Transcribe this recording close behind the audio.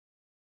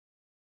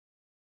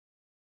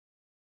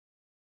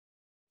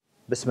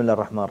بسم الله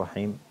الرحمن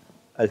الرحيم.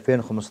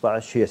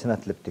 2015 هي سنة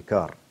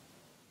الابتكار،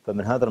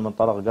 فمن هذا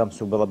المنطلق قام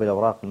سوق أبوظبي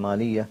الأوراق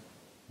المالية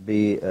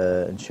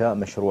بإنشاء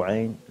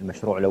مشروعين.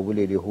 المشروع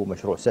الأولي اللي هو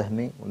مشروع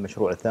سهمي،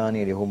 والمشروع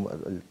الثاني اللي هو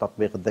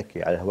التطبيق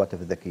الذكي على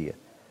الهواتف الذكية.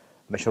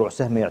 مشروع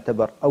سهمي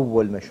يعتبر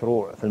أول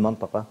مشروع في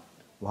المنطقة،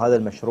 وهذا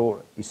المشروع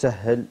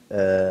يسهل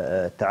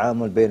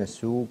التعامل بين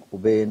السوق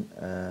وبين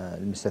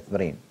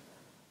المستثمرين.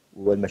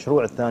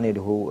 والمشروع الثاني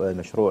اللي هو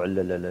مشروع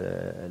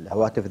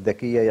الهواتف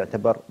الذكية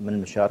يعتبر من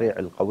المشاريع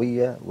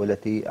القوية،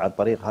 والتي عن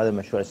طريق هذا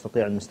المشروع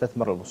يستطيع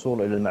المستثمر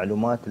الوصول إلى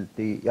المعلومات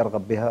التي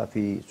يرغب بها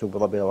في سوق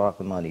أبوظبي الأوراق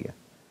المالية.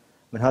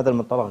 من هذا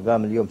المنطلق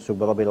قام اليوم سوق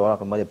أبوظبي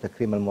الأوراق المالية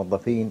بتكريم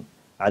الموظفين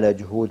على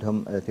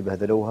جهودهم التي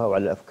بذلوها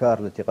وعلى الأفكار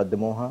التي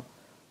قدموها،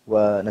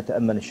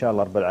 ونتأمل إن شاء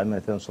الله رب العالمين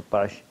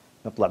 2016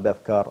 نطلع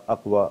بأفكار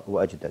أقوى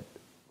وأجدد.